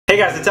Hey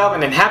guys, it's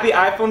Alvin and happy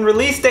iPhone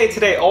release day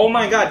today. Oh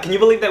my god, can you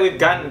believe that we've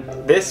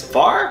gotten this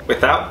far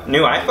without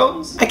new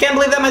iPhones? I can't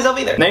believe that myself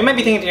either. Now you might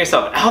be thinking to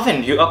yourself,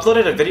 Alvin, you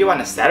uploaded a video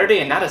on a Saturday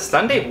and not a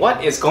Sunday?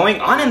 What is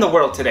going on in the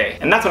world today?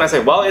 And that's when I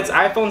say, well, it's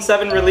iPhone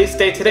 7 release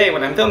day today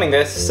when I'm filming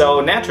this, so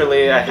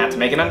naturally I had to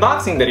make an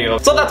unboxing video.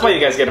 So that's why you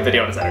guys get a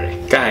video on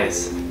Saturday.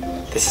 Guys,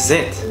 this is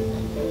it.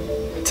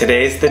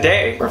 Today's the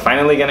day. We're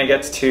finally gonna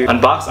get to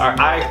unbox our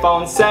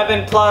iPhone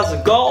 7 Plus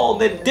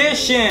Gold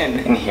Edition.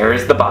 And here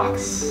is the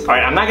box.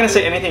 Alright, I'm not gonna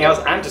say anything else,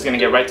 I'm just gonna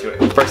get right to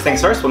it. First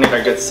things first, we'll need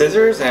our good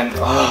scissors and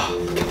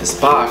oh, look at this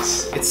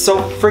box. It's so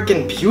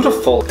freaking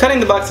beautiful.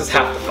 Cutting the box is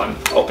half the fun.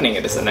 Opening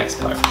it is the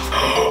next part.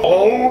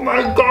 Oh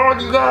my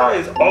god, you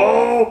guys!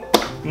 Oh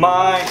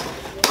my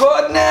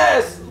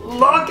goodness!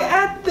 Look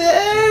at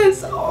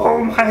this!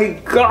 Oh my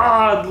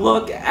god,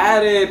 look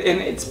at it in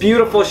its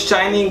beautiful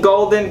shining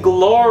golden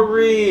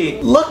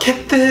glory. Look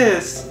at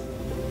this.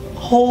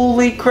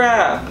 Holy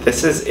crap.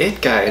 This is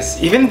it,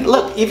 guys.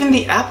 Look, even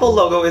the Apple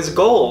logo is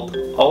gold.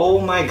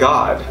 Oh my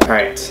god.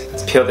 Alright,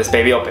 let's peel this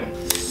baby open.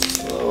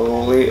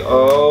 Slowly,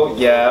 oh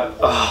yeah.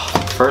 Oh,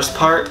 first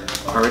part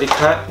already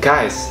cut.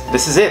 Guys,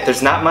 this is it.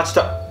 There's not much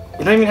to...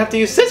 You don't even have to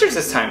use scissors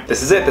this time.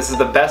 This is it. This is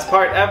the best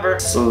part ever.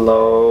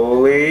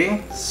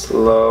 Slowly,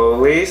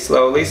 slowly,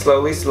 slowly,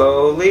 slowly,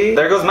 slowly.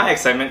 There goes my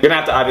excitement. You're gonna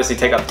have to obviously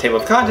take out the table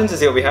of contents to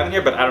see what we have in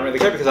here, but I don't really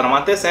care because I don't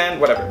want this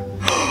and whatever.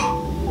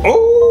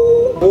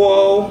 Oh,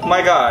 whoa,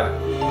 my god.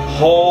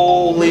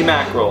 Holy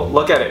mackerel.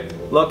 Look at it.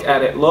 Look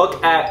at it.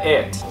 Look at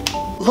it.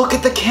 Look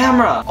at the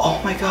camera.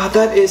 Oh my god,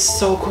 that is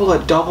so cool.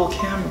 A double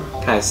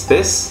camera. Guys,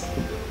 this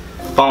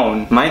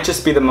phone might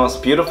just be the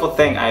most beautiful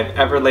thing I've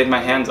ever laid my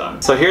hands on.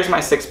 So here's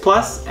my 6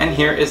 Plus and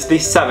here is the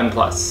 7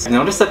 Plus. I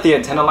noticed that the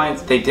antenna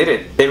lines, they did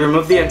it. They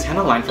removed the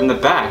antenna line from the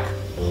back.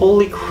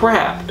 Holy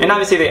crap. And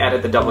obviously they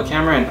added the double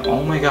camera and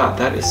oh my god,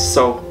 that is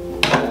so,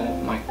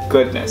 oh my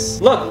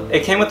goodness. Look,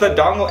 it came with the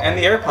dongle and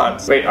the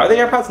AirPods. Wait, are they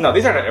AirPods? No,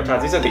 these are not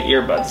AirPods, these are the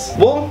earbuds.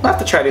 We'll have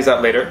to try these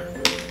out later.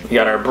 We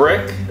got our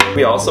brick.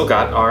 We also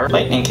got our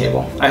lightning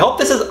cable. I hope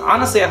this is,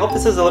 honestly, I hope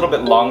this is a little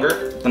bit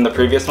longer than the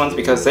previous ones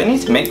because they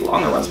need to make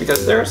longer ones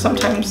because there are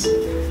sometimes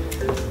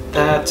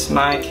that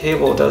my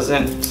cable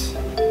doesn't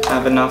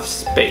have enough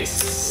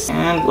space.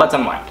 And let's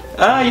unwind.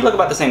 You look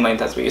about the same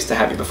length as we used to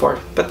have you before,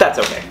 but that's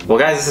okay. Well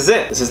guys, this is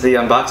it. This is the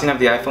unboxing of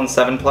the iPhone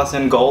 7 Plus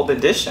in Gold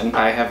Edition.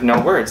 I have no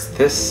words.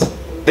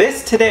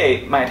 This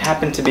today might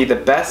happen to be the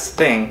best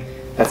thing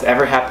that's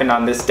ever happened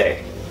on this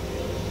day.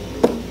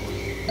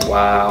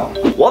 Wow.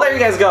 Well, there you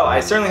guys go. I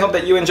certainly hope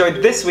that you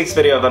enjoyed this week's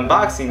video of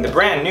unboxing the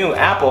brand new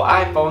Apple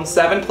iPhone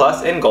 7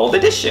 Plus in Gold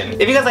Edition.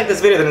 If you guys like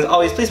this video, then as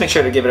always, please make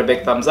sure to give it a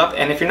big thumbs up.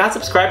 And if you're not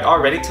subscribed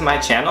already to my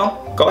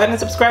channel, go ahead and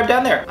subscribe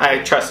down there. I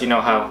trust you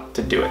know how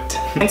to do it.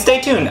 And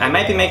stay tuned. I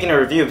might be making a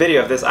review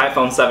video of this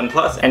iPhone 7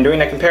 Plus and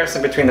doing a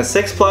comparison between the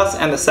 6 Plus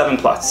and the 7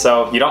 Plus.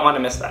 So you don't want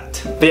to miss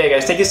that. But yeah,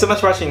 guys, thank you so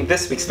much for watching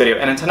this week's video.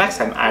 And until next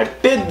time, I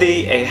bid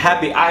thee a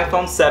happy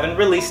iPhone 7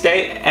 release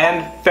day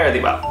and fare thee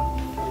well.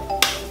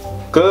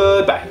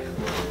 Goodbye.